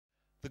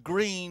the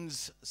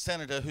Greens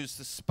senator who's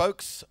the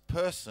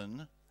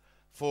spokesperson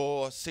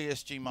for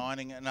CSG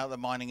mining and other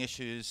mining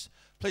issues.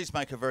 Please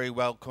make a very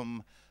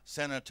welcome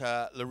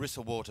Senator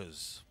Larissa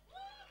Waters.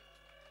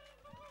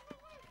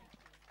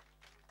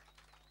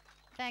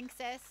 Thanks,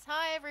 S.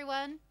 Hi,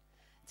 everyone.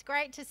 It's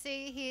great to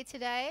see you here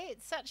today.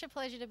 It's such a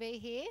pleasure to be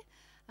here.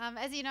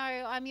 As you know,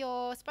 I'm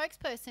your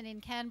spokesperson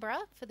in Canberra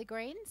for the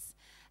Greens,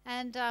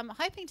 and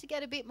hoping to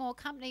get a bit more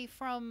company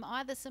from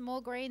either some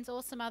more Greens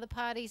or some other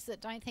parties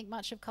that don't think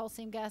much of coal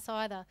seam gas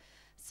either.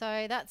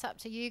 So that's up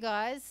to you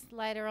guys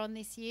later on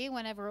this year,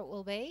 whenever it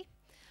will be.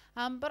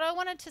 But I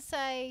wanted to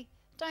say,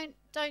 don't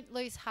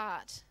lose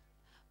heart.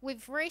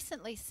 We've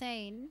recently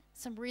seen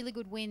some really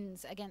good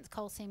wins against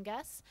coal seam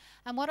gas,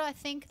 and what I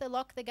think the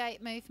Lock the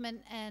Gate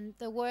movement and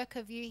the work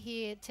of you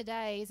here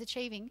today is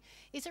achieving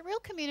is a real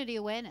community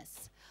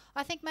awareness.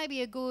 I think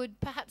maybe a good,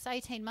 perhaps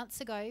 18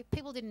 months ago,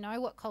 people didn't know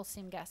what coal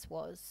seam gas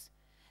was.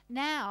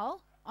 Now,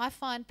 I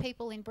find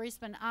people in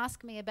Brisbane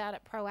ask me about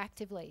it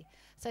proactively.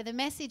 So the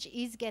message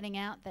is getting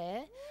out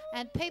there,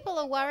 and people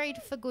are worried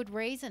for good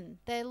reason.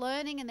 They're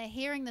learning and they're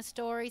hearing the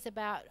stories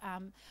about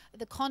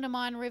the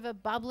Condamine River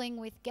bubbling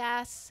with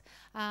gas.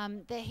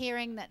 They're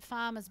hearing that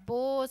farmers'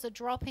 bores are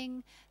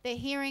dropping. They're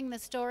hearing the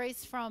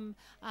stories from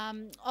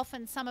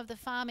often some of the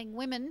farming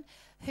women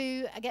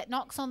who get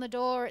knocks on the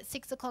door at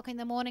 6 o'clock in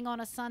the morning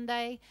on a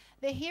Sunday.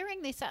 They're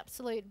hearing this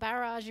absolute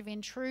barrage of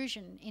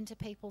intrusion into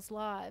people's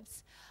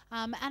lives.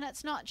 And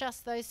it's not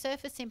just those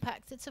surface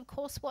impacts, it's of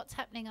course what's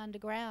happening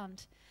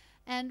underground.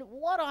 And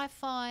what I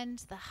find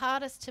the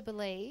hardest to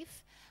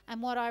believe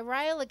and what I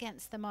rail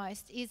against the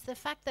most is the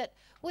fact that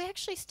we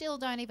actually still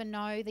don't even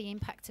know the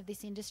impacts of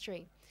this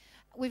industry.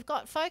 We've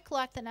got folk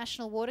like the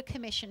National Water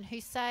Commission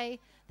who say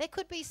there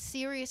could be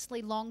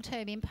seriously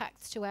long-term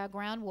impacts to our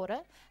groundwater,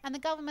 and the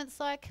government's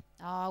like,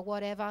 oh,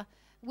 whatever,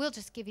 we'll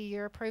just give you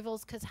your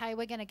approvals because, hey,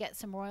 we're going to get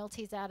some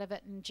royalties out of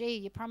it, and gee,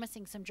 you're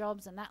promising some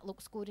jobs and that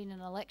looks good in an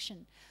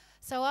election.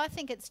 So I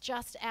think it's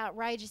just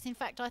outrageous. In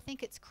fact, I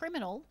think it's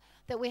criminal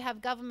that we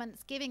have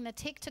governments giving the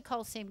tick to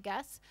coal seam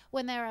gas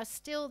when there are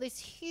still this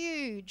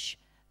huge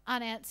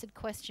unanswered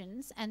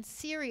questions and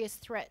serious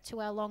threat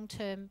to our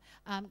long-term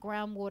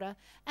groundwater,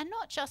 and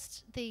not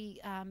just the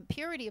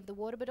purity of the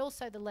water but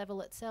also the level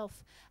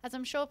itself. As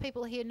I'm sure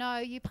people here know,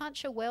 you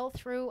punch a well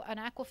through an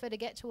aquifer to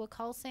get to a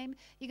coal seam,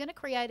 you're going to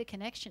create a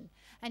connection,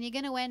 and you're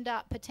going to end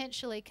up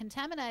potentially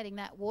contaminating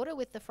that water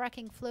with the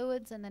fracking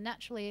fluids and the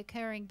naturally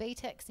occurring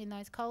BTEX in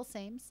those coal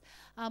seams,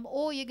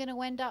 or you're going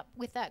to end up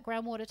with that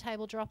groundwater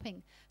table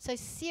dropping. So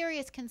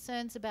serious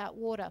concerns about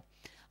water.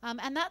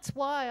 And that's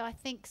why I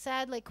think,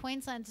 sadly,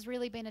 Queensland has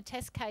really been a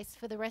test case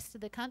for the rest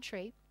of the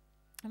country.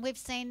 And we've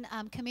seen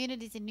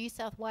communities in New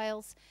South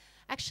Wales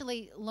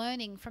actually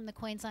learning from the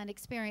Queensland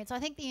experience. I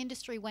think the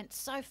industry went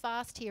so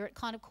fast here, it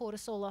kind of caught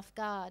us all off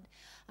guard.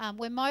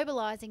 We're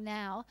mobilising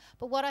now,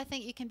 but what I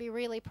think you can be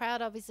really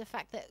proud of is the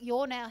fact that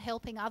you're now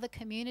helping other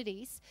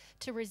communities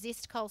to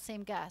resist coal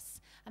seam gas.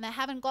 And they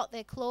haven't got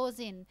their claws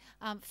in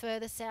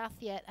further south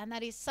yet, and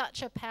that is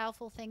such a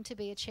powerful thing to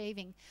be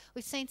achieving.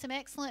 We've seen some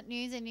excellent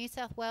news in New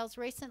South Wales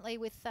recently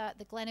with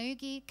the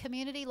Glenoogie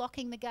community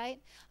locking the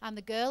gate,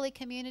 the Gurley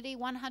community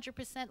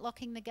 100%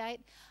 locking the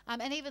gate,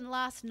 and even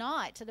last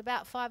night at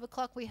about 5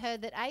 o'clock we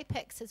heard that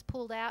Apex has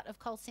pulled out of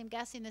coal seam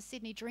gas in the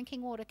Sydney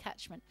drinking water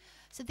catchment.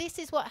 So this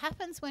is what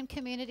happens when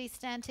communities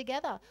stand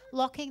together.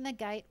 Locking the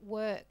gate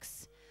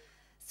works.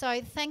 So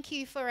thank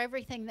you for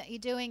everything that you're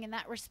doing in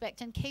that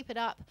respect, and keep it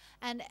up.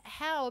 And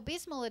how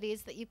abysmal it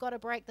is that you've got to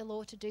break the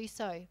law to do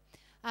so.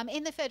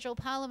 In the federal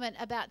parliament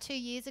about 2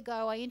 years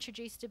ago, I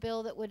introduced a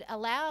bill that would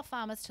allow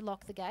farmers to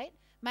lock the gate,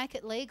 make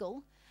it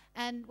legal,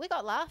 and we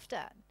got laughed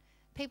at.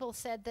 People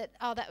said that,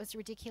 oh, that was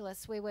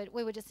ridiculous. We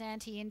were just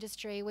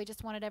anti-industry. We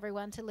just wanted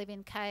everyone to live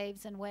in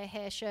caves and wear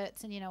hair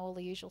shirts and, you know, all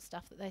the usual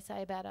stuff that they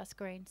say about us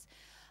Greens.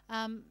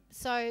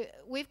 So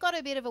we've got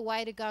a bit of a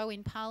way to go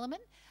in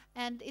Parliament,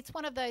 and it's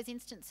one of those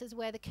instances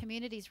where the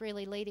community's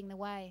really leading the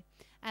way.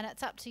 And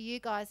it's up to you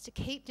guys to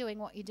keep doing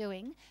what you're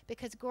doing,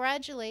 because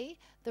gradually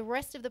the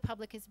rest of the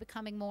public is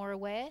becoming more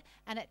aware,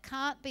 and it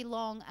can't be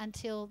long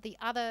until the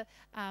other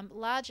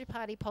larger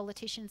party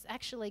politicians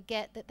actually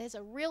get that there's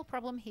a real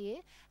problem here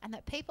and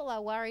that people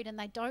are worried and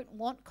they don't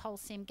want coal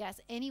seam gas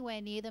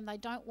anywhere near them. They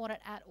don't want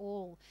it at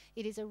all.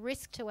 It is a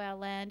risk to our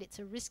land, it's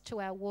a risk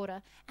to our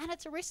water, and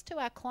it's a risk to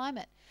our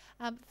climate.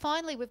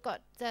 Finally, we've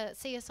got the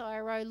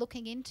CSIRO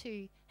looking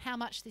into how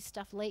much this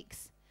stuff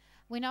leaks.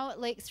 We know it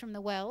leaks from the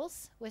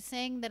wells. We're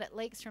seeing that it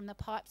leaks from the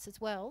pipes as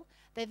well.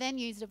 They then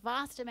used a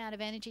vast amount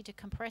of energy to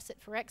compress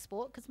it for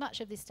export, because much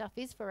of this stuff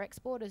is for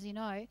export, as you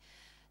know.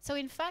 So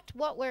in fact,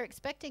 what we're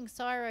expecting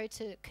CSIRO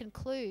to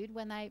conclude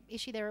when they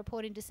issue their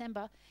report in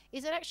December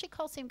is that actually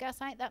coal seam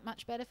gas ain't that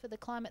much better for the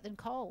climate than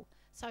coal.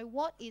 So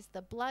what is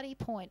the bloody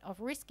point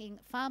of risking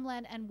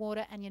farmland and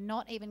water and you're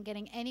not even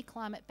getting any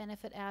climate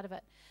benefit out of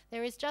it?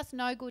 There is just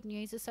no good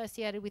news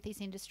associated with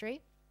this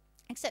industry,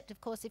 except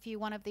of course if you're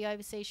one of the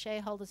overseas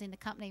shareholders in the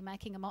company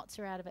making a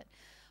mozza out of it.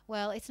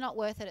 Well, it's not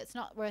worth it. It's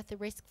not worth the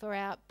risk for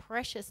our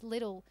precious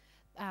little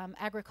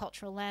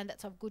agricultural land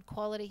that's of good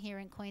quality here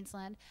in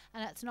Queensland,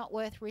 and it's not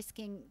worth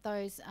risking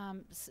those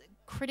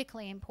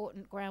critically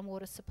important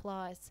groundwater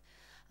supplies.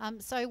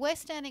 So we're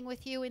standing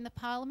with you in the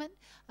Parliament.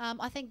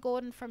 I think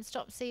Gordon from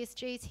Stop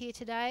CSG is here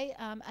today,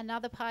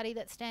 another party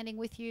that's standing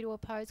with you to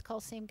oppose coal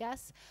seam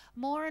gas.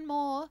 More and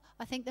more,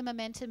 I think the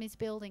momentum is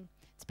building.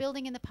 It's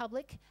building in the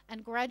public,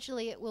 and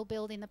gradually it will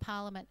build in the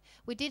Parliament.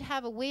 We did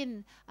have a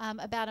win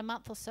about a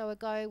month or so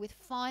ago with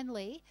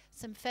finally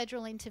some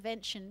federal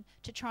intervention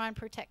to try and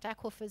protect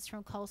aquifers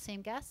from coal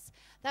seam gas.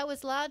 That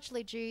was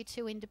largely due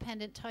to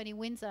independent Tony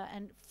Windsor,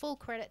 and full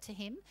credit to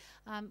him.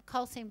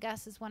 Coal seam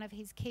gas is one of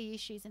his key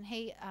issues, and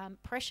he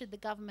pressured the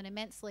government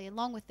immensely,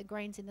 along with the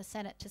Greens in the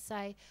Senate, to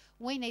say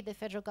we need the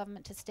federal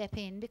government to step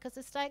in because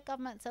the state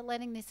governments are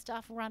letting this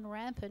stuff run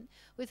rampant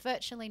with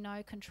virtually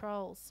no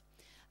controls.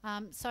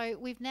 So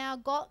we've now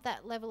got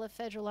that level of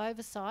federal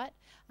oversight.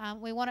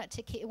 We want it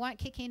to it won't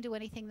kick into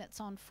anything that's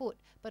on foot,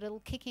 but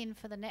it'll kick in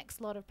for the next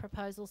lot of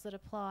proposals that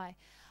apply.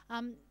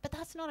 But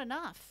that's not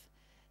enough.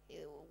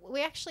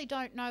 We actually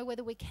don't know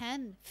whether we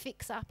can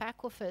fix up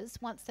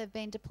aquifers once they've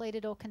been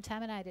depleted or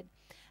contaminated.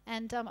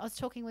 And I was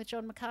talking with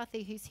John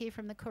McCarthy, who's here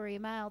from the Courier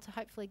Mail, to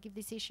hopefully give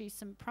this issue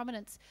some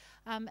prominence.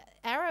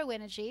 Arrow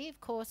Energy, of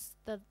course,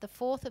 the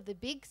fourth of the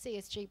big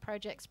CSG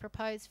projects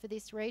proposed for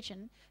this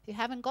region, who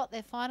haven't got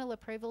their final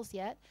approvals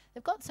yet,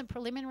 they've got some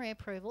preliminary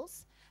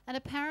approvals, and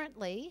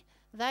apparently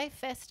they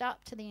fessed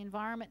up to the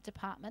Environment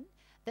Department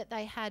that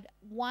they had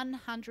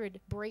 100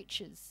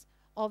 breaches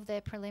of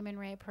their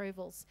preliminary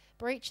approvals.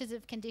 Breaches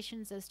of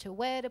conditions as to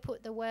where to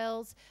put the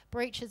wells,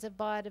 breaches of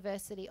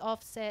biodiversity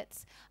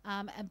offsets,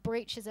 and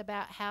breaches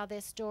about how they're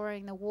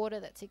storing the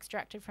water that's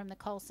extracted from the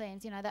coal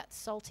seams, you know, that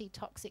salty,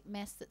 toxic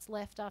mess that's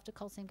left after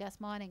coal seam gas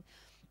mining.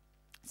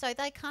 So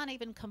they can't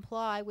even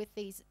comply with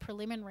these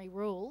preliminary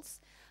rules.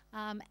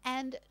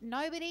 And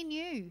nobody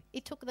knew.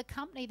 It took the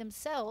company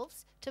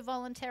themselves to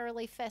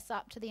voluntarily fess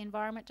up to the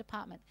Environment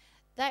Department.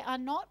 They are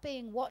not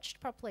being watched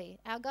properly.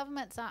 Our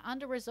governments are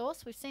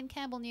under-resourced. We've seen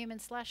Campbell Newman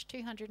slash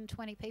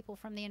 220 people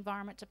from the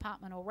Environment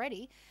Department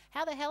already.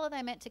 How the hell are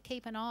they meant to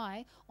keep an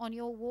eye on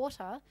your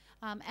water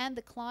and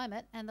the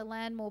climate and the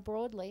land more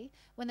broadly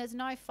when there's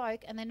no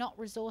folk and they're not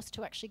resourced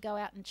to actually go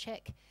out and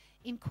check?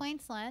 In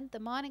Queensland, the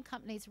mining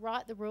companies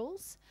write the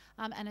rules,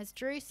 and as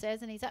Drew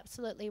says, and he's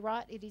absolutely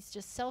right, it is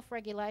just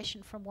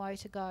self-regulation from woe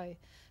to go.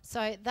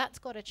 So that's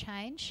got to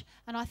change,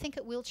 and I think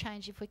it will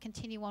change if we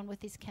continue on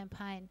with this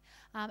campaign.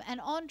 And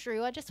on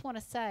Drew, I just want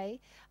to say,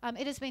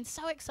 it has been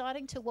so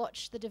exciting to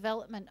watch the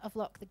development of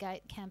Lock the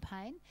Gate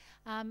campaign.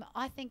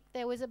 I think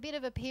there was a bit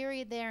of a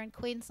period there in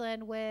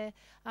Queensland where,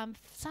 for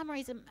some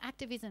reason,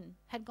 activism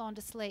had gone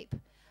to sleep.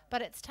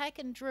 But it's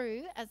taken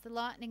Drew as the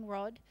lightning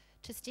rod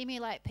to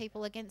stimulate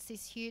people against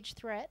this huge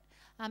threat.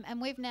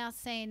 And we've now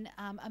seen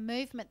a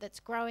movement that's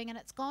growing, and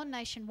it's gone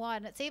nationwide,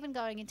 and it's even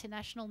going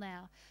international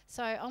now.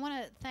 So I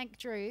want to thank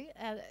Drew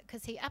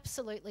because he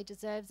absolutely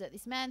deserves it.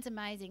 This man's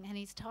amazing, and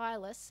he's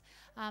tireless,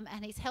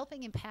 and he's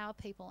helping empower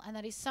people, and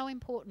that is so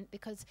important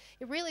because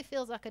it really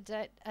feels like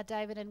a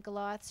David and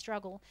Goliath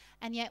struggle.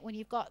 And yet when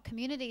you've got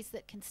communities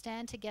that can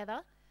stand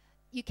together,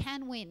 you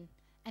can win,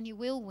 and you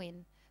will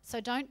win. So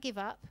don't give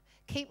up.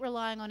 Keep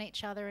relying on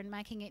each other and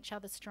making each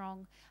other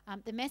strong.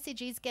 The message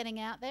is getting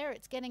out there.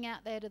 It's getting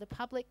out there to the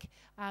public.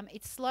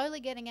 It's slowly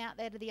getting out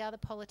there to the other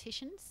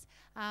politicians.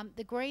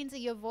 The Greens are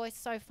your voice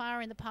so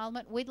far in the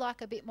Parliament. We'd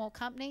like a bit more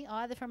company,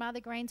 either from other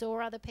Greens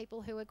or other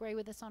people who agree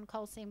with us on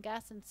coal seam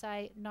gas and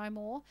say no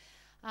more.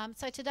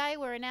 So today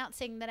we're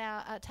announcing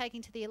that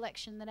taking to the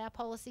election that our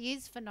policy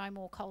is for no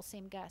more coal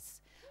seam gas.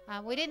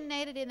 We didn't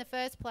need it in the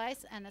first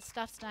place, and the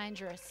stuff's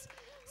dangerous.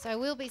 So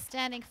we'll be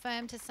standing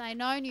firm to say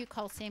no new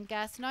coal seam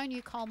gas, no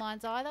new coal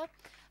mines either.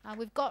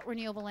 We've got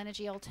renewable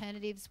energy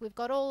alternatives. We've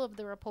got all of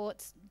the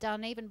reports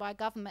done even by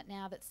government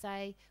now that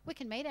say we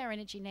can meet our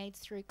energy needs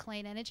through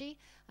clean energy,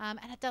 and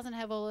it doesn't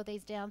have all of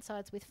these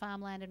downsides with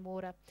farmland and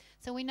water.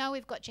 So we know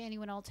we've got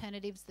genuine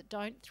alternatives that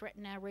don't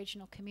threaten our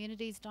regional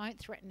communities, don't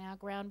threaten our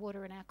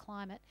groundwater and our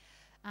climate.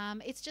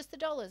 It's just the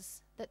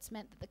dollars that's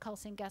meant that the coal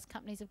seam gas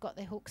companies have got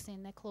their hooks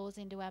in, their claws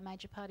into our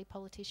major party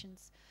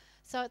politicians.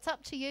 So it's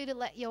up to you to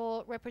let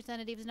your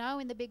representatives know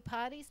in the big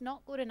parties,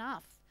 not good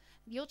enough.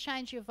 You'll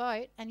change your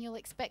vote and you'll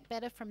expect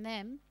better from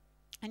them,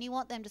 and you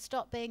want them to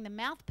stop being the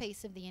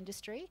mouthpiece of the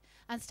industry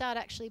and start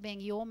actually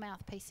being your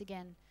mouthpiece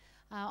again.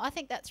 I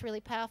think that's really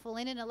powerful.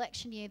 In an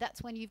election year,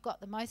 that's when you've got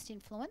the most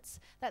influence.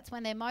 That's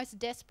when they're most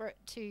desperate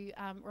to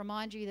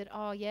remind you that,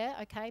 oh yeah,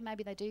 okay,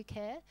 maybe they do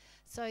care.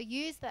 So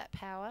use that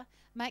power.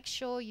 Make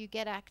sure you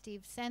get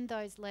active. Send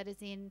those letters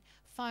in,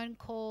 phone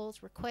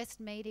calls, request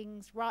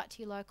meetings, write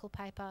to your local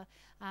paper.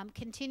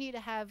 Continue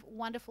to have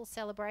wonderful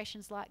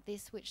celebrations like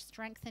this which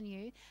strengthen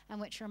you and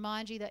which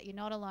remind you that you're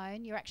not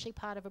alone. You're actually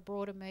part of a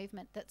broader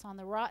movement that's on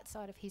the right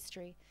side of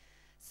history.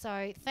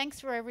 So thanks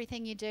for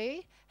everything you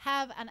do.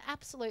 Have an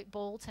absolute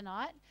ball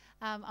tonight.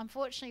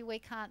 Unfortunately, we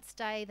can't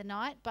stay the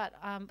night, but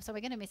so we're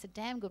going to miss a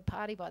damn good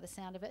party by the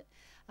sound of it.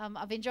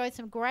 I've enjoyed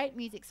some great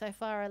music so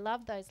far. I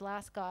love those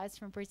last guys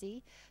from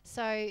Brizzy.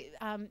 So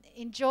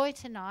enjoy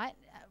tonight,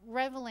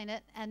 revel in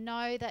it, and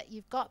know that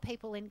you've got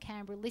people in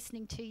Canberra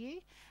listening to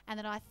you, and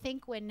that I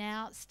think we're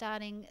now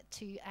starting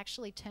to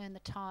actually turn the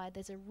tide.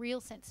 There's a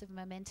real sense of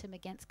momentum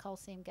against coal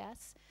seam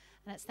gas,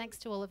 and it's thanks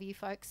to all of you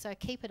folks. So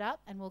keep it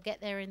up, and we'll get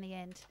there in the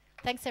end.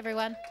 Thanks,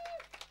 everyone.